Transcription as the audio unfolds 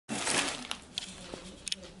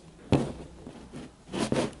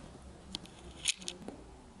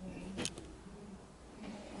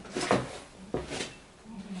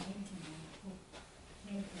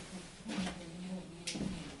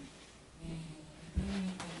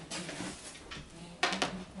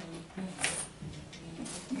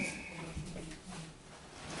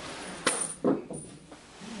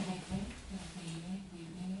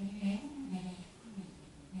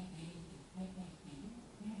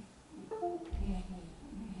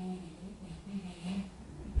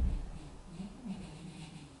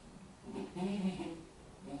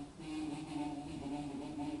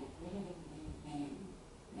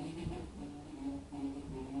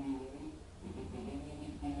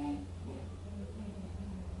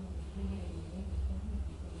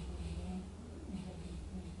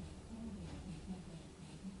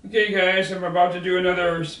Okay guys, I'm about to do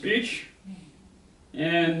another speech,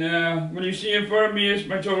 and what you see in front of me is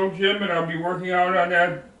my total gym, and I'll be working out on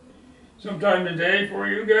that sometime today for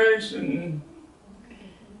you guys, and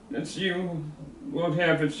let's see what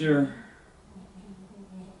happens here.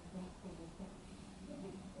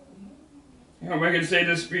 I hope I can say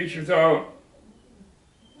this speech without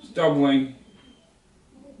stumbling.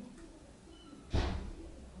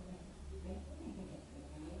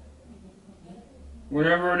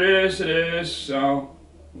 Whatever it is, so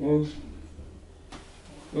we'll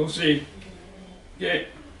see. Okay,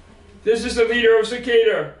 this is the leader of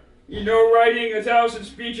Cicada. You know, writing 1,000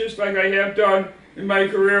 speeches like I have done in my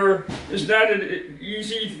career is not as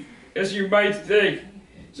easy as you might think.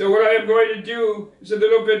 So what I am going to do is a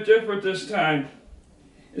little bit different this time.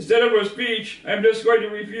 Instead of a speech, I'm just going to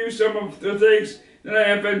review some of the things that I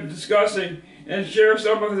have been discussing and share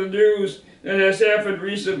some of the news that has happened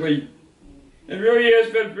recently. It really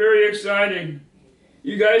has been very exciting.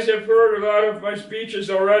 You guys have heard a lot of my speeches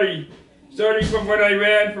already, starting from when I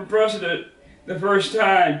ran for president the first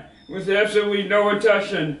time, with absolutely no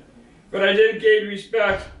intention. But I did gain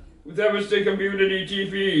respect with Evanston Community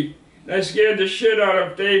TV. And I scared the shit out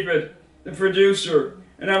of David, the producer.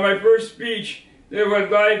 And on my first speech, that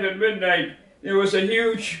went live at midnight, there was a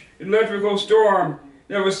huge electrical storm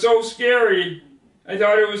that was so scary, I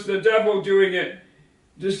thought it was the devil doing it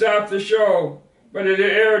to stop the show, but it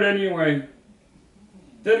aired anyway.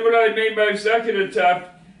 Then when I made my second attempt,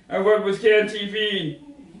 I went with CAN TV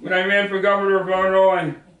when I ran for governor of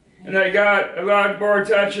Illinois, and I got a lot more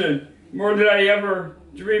attention, more than I ever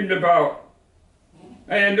dreamed about.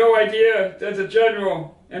 I had no idea that the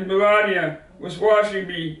general and Melania was watching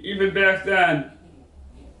me even back then.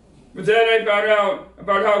 But then I found out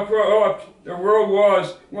about how corrupt the world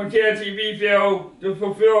was when CAN TV failed to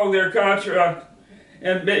fulfill their contract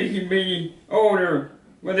and making me owner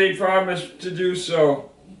when they promised to do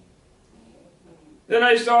so. Then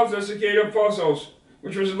I solved the Cicada puzzles,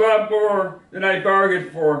 which was a lot more than I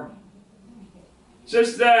bargained for.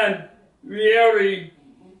 Since then, reality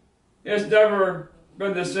has never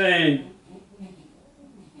been the same.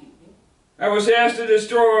 I was asked to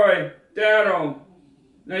destroy Donald,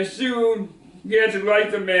 and I soon began to like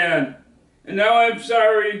the man. And now I'm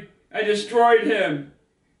sorry I destroyed him.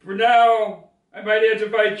 For now, I might have to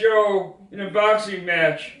fight Joe in a boxing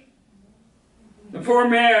match. The poor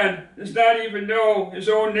man does not even know his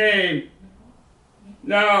own name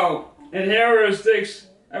now, and Harris thinks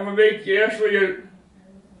I will make actually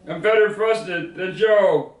a better president than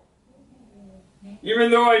Joe.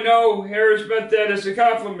 Even though I know Harris meant that as a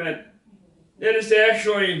compliment, that is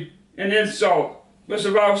actually an insult because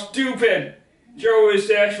of how stupid Joe is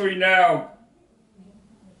actually now.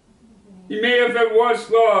 He may have been once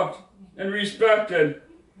loved and respected,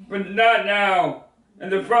 but not now,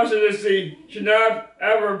 and the presidency should not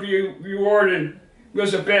ever be rewarded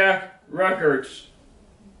because of back records.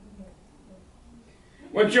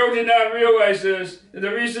 What Joe did not realize is that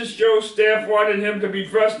the reason Joe's staff wanted him to be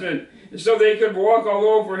president is so they could walk all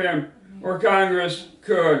over him, or Congress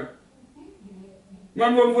could.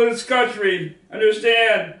 One would with this country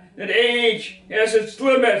understand that age has its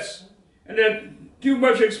limits, and that too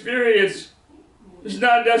much experience is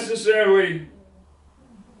not necessarily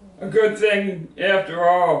a good thing after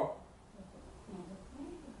all.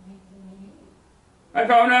 I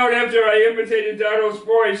found out after I imitated Donald's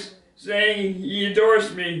voice saying he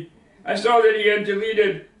endorsed me, I saw that he had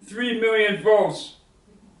deleted 3 million votes.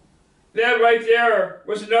 That right there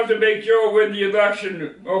was enough to make Joe win the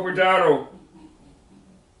election over Donald.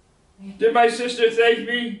 Did my sister thank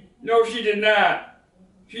me? No, she did not.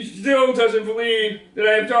 She still doesn't believe that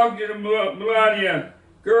I am talking to Melania,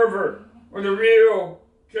 Gerber, or the real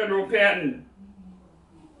General Patton.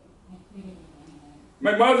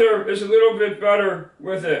 My mother is a little bit better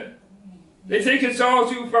with it. They think it's all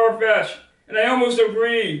too far-fetched, and I almost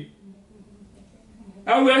agree.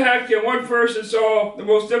 How the heck can one person solve the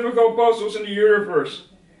most difficult puzzles in the universe?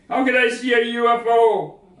 How can I see a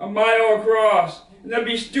UFO a mile across and then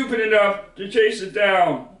be stupid enough to chase it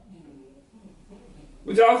down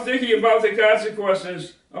without thinking about the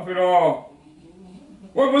consequences of it all?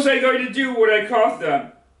 What was I going to do when I caught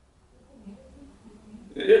them?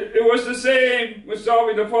 It was the same with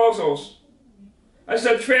solving the puzzles. I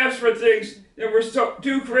set traps for things that were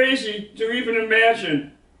too crazy to even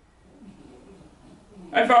imagine.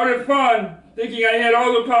 I found it fun, thinking I had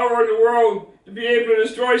all the power in the world to be able to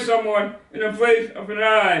destroy someone in a blink of an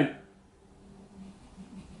eye.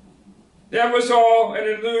 That was all an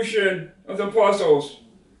illusion of the puzzles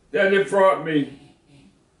that it brought me.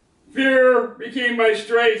 Fear became my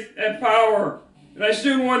strength and power, and I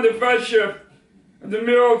soon won the friendship of the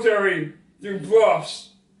military through bluffs.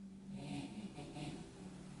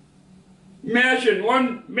 Imagine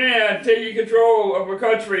one man taking control of a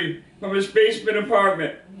country from his basement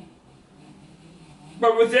apartment.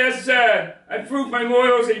 But with that said, I proved my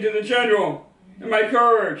loyalty to the general and my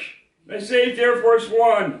courage. I saved Air Force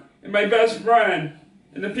One and my best friend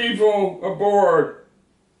and the people aboard.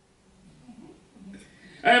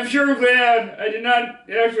 I am sure glad I did not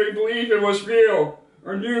actually believe it was real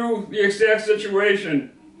or knew the exact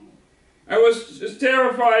situation. I was as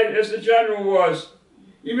terrified as the general was,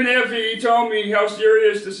 even after he told me how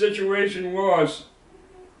serious the situation was.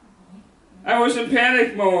 I was in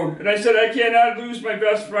panic mode, and I said I cannot lose my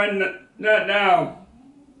best friend, not now.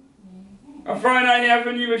 A friend I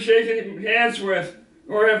haven't even shaken hands with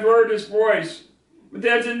or have heard his voice, but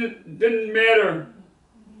that didn't matter.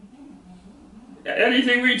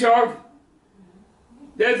 Anything we talked,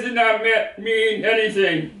 that did not mean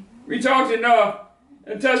anything. We talked enough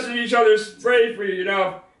and tested each other's bravery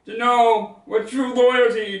enough to know what true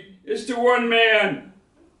loyalty is to one man.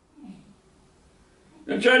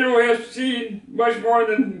 The general has seen much more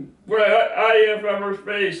than what I have ever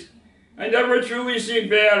faced. I never truly seen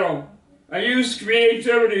battle. I used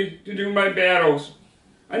creativity to do my battles.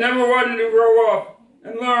 I never wanted to grow up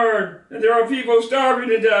and learn that there are people starving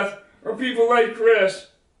to death, or people like Chris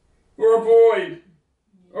who are bullied,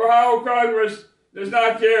 or how Congress does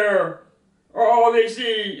not care, or all they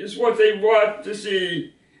see is what they want to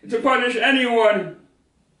see, and to punish anyone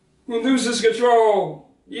who loses control,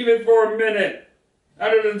 even for a minute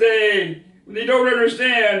out of the day, when they don't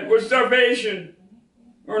understand what starvation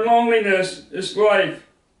or loneliness is like.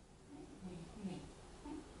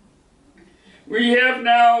 We have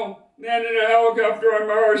now landed a helicopter on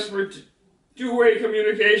Mars for two-way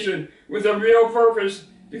communication with a real purpose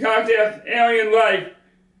to contact alien life.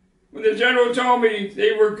 When the general told me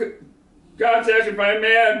they were contacted by a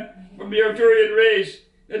man from the Arcturian race,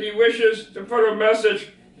 that he wishes to put a message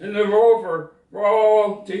in the rover for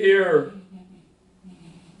all to hear.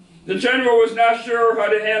 The general was not sure how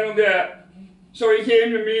to handle that, so he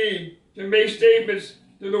came to me to make statements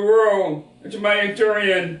to the world and to my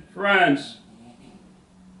Arcturian friends.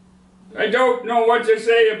 I don't know what to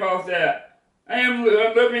say about that. I am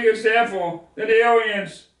a living example that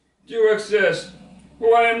aliens do exist,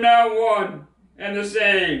 for I am now one and the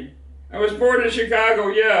same. I was born in Chicago,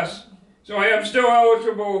 yes, so I am still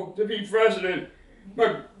eligible to be president,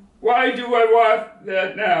 but why do I want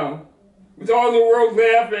that now? With all the world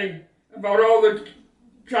laughing about all the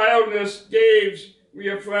childish games we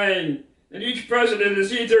are playing, and each president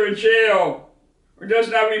is either in jail or does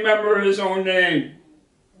not remember his own name.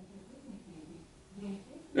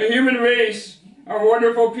 The human race are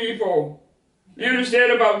wonderful people. They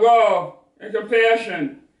understand about love and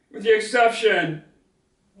compassion, with the exception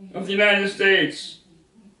of the United States.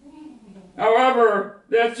 However,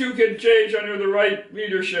 that too can change under the right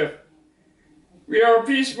leadership. We are a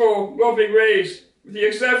peaceful, loving race, with the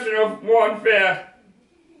exception of one fact,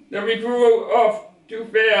 that we grew up too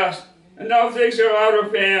fast, and now things are out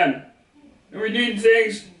of hand. And we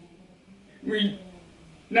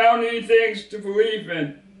now need things to believe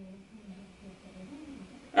in.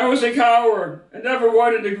 I was a coward and never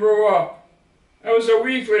wanted to grow up. I was a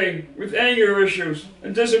weakling with anger issues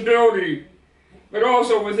and disability, but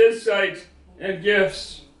also with insight and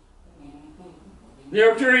gifts. The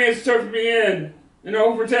Arcturians took me in, and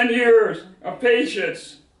over 10 years of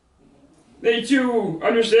patience, they too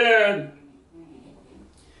understand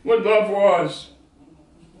what love was.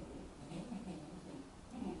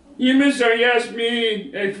 Humans are yes,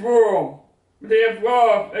 mean and cruel, but they have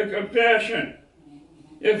love and compassion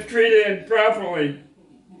if treated properly.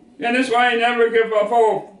 And that's why I never give up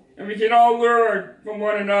hope, and we can all learn from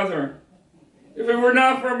one another. If it were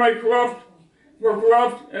not for my corrupt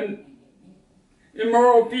and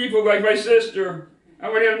immoral people like my sister, I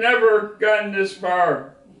would have never gotten this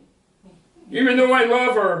far. Even though I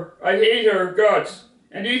love her, I hate her guts,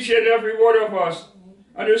 and each and every one of us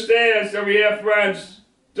understands that we have friends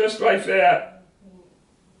just like that.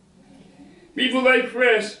 People like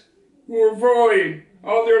Chris, who were bullied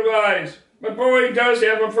all their lives, but bullying does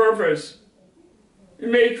have a purpose. It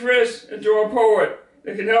made Chris into a poet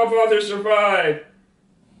that can help others survive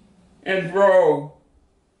and grow.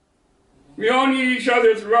 We all need each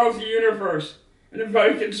other throughout the universe, and if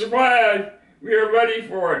I can survive, we are ready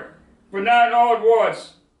for it, but not all at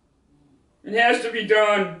once. It has to be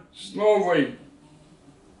done slowly.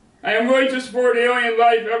 I am willing to support alien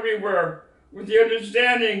life everywhere, with the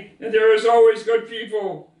understanding that there is always good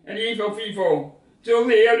people and evil people, till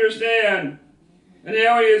they understand, and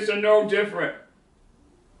aliens are no different.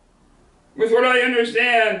 With what I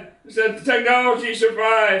understand is that the technology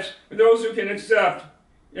survives for those who can accept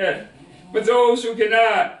it, but those who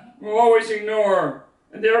cannot will always ignore,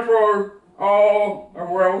 and therefore all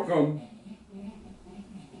are welcome.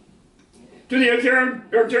 To the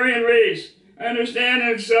Arcturian race, I understand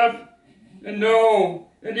and accept and know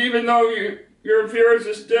that even though your appearance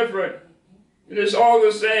is different, it is all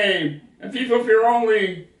the same, and people fear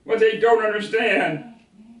only what they don't understand.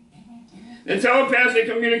 The telepathic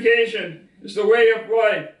communication is the way of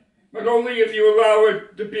life, but only if you allow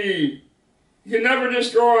it to be. You can never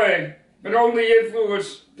destroy, but only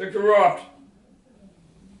influence the corrupt.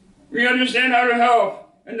 We understand how to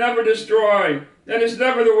help and never destroy. That is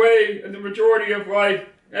never the way of the majority of life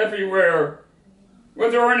everywhere.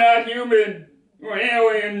 Whether or not human or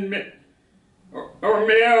alien or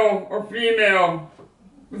male or female,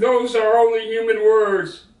 those are only human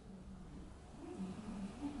words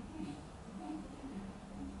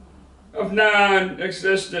of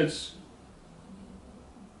non-existence.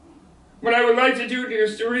 What I would like to do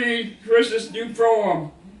is to read Chris's new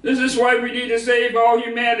poem. This is why we need to save all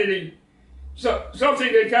humanity.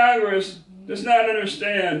 Something that Congress does not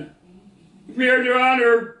understand. We are to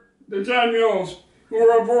honor the generals who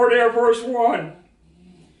were aboard Air Force One.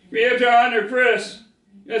 We have to honor Chris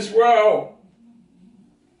as well.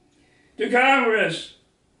 To Congress,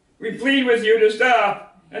 we plead with you to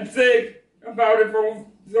stop and think about it for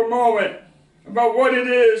the moment, about what it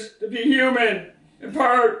is to be human and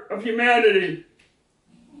part of humanity.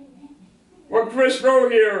 What Chris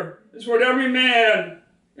wrote here is what every man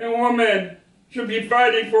and woman should be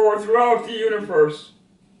fighting for throughout the universe.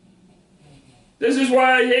 This is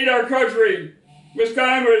why I hate our country, because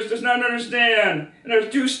Congress does not understand and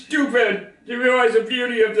is too stupid to realize the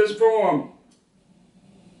beauty of this poem.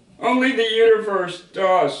 Only the universe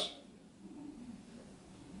does.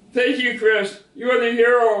 Thank you, Chris. You are the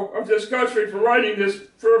hero of this country for writing this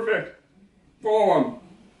perfect poem.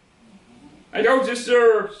 I don't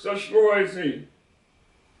deserve such loyalty.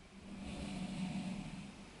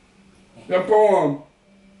 The poem.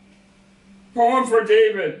 Poem for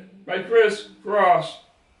David by Chris Cross.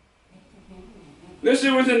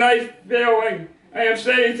 Listen with the knife failing. I am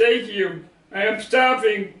saying thank you. I am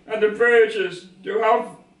stopping on the bridges to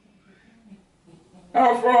help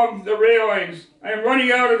from the railings. I am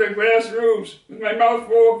running out of the glass rooms with my mouth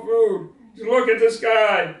full of food to look at the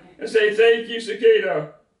sky and say thank you,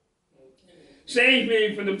 cicada. Save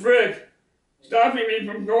me from the brick, stopping me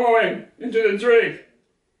from going into the drink.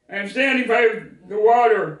 I am standing by the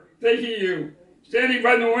water, thanking you, standing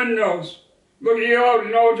by the windows, looking out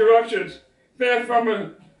in all directions, back from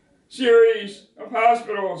a series of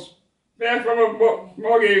hospitals, back from a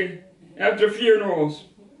mugging after funerals.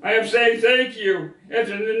 I am saying thank you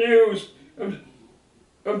after the news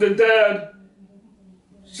of the dead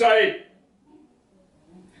sight,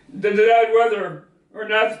 the dead weather, or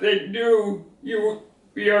not they knew you.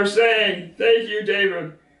 We are saying thank you,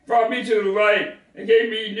 David, brought me to the light and gave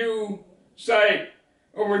me new sight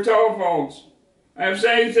over telephones. I am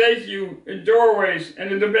saying thank you in doorways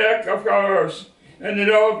and in the back of cars and in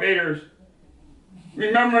elevators,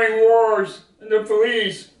 remembering wars and the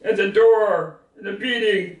police at the door and the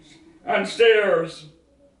beatings on stairs.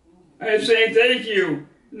 I am saying thank you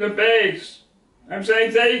in the face. I'm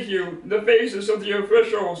saying thank you in the faces of the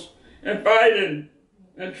officials and Biden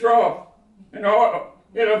and Trump and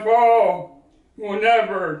of all who will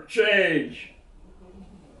never change.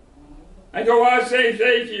 I go on saying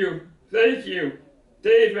thank you,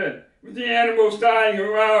 David, with the animals dying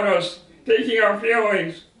around us, taking our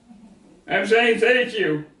feelings. I'm saying thank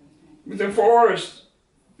you with the forest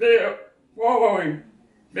following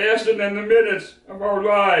faster than the minutes of our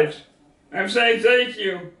lives. I'm saying thank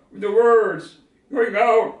you with the words going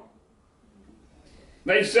out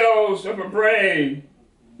like cells of a brain,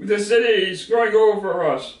 with the cities going over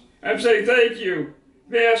us. I'm saying thank you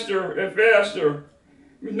faster and faster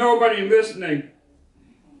with nobody listening.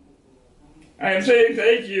 I am saying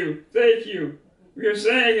thank you. We are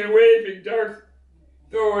saying and waving dark,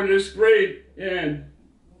 though it is great end.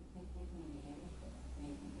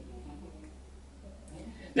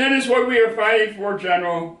 That is what we are fighting for,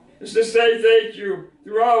 General, is to say thank you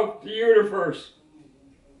throughout the universe.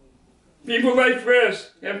 People like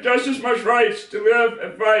Chris have just as much rights to live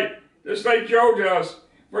and fight, just like Joe does.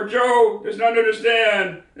 For Joe does not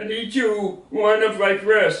understand, and he too will end up like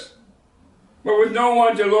Chris. But with no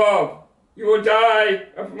one to love, you will die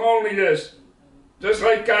of loneliness, just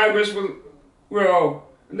like Congress will,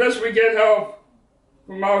 unless we get help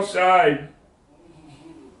from outside.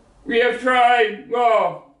 We have tried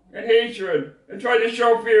love and hatred and tried to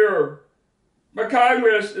show fear, but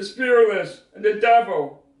Congress is fearless and the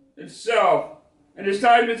devil. itself, and it's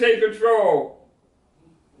time to take control.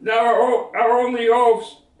 Now our only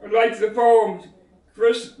hopes are like the poems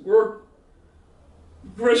Chris wrote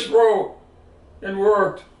and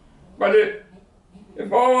worked, but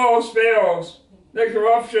if all else fails, then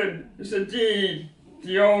corruption is indeed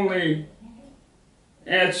the only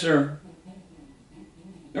answer.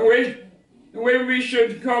 The way we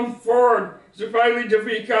should come forward is to finally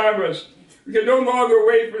defeat Congress. We can no longer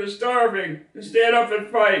wait for the starving to stand up and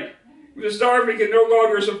fight. The starving can no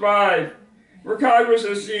longer survive, for Congress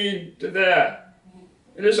has seen to that.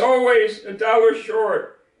 It is always a dollar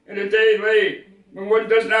short and a day late when one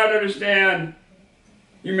does not understand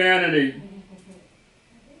humanity.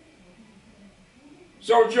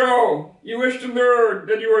 So Joe, you wish to learn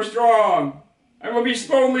that you are strong. I will be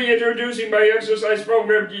slowly introducing my exercise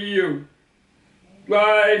program to you,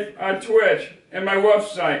 live on Twitch and my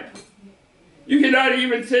website. You cannot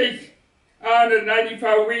even take on a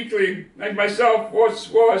 90-pound weekly like myself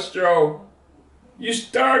was, Joe. You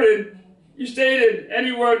stated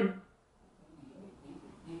anyone,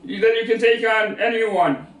 that you can take on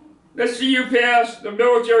anyone. Let's see you pass the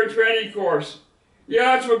military training course. The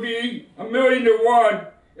odds would be 1,000,000 to 1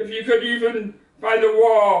 if you could even find the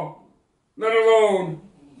wall, let alone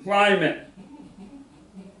climb it.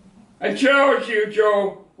 I challenge you,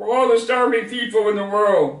 Joe, for all the starving people in the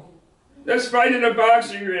world. Let's fight in a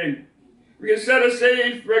boxing ring. We can set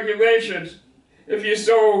aside regulations if you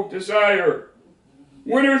so desire.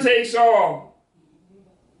 Winner takes all.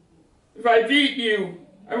 If I beat you,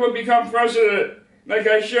 I will become president like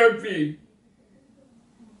I should be.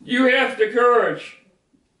 You have the courage.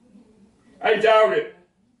 I doubt it.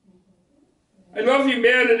 I love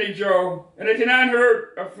humanity, Joe, and I cannot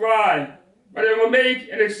hurt a fly, but I will make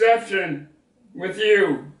an exception with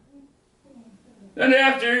you. Then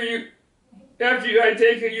after I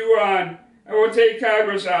take you on, I will take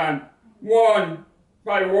Congress on, one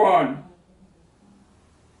by one.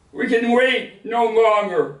 We can wait no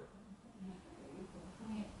longer.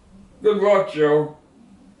 Good luck, Joe.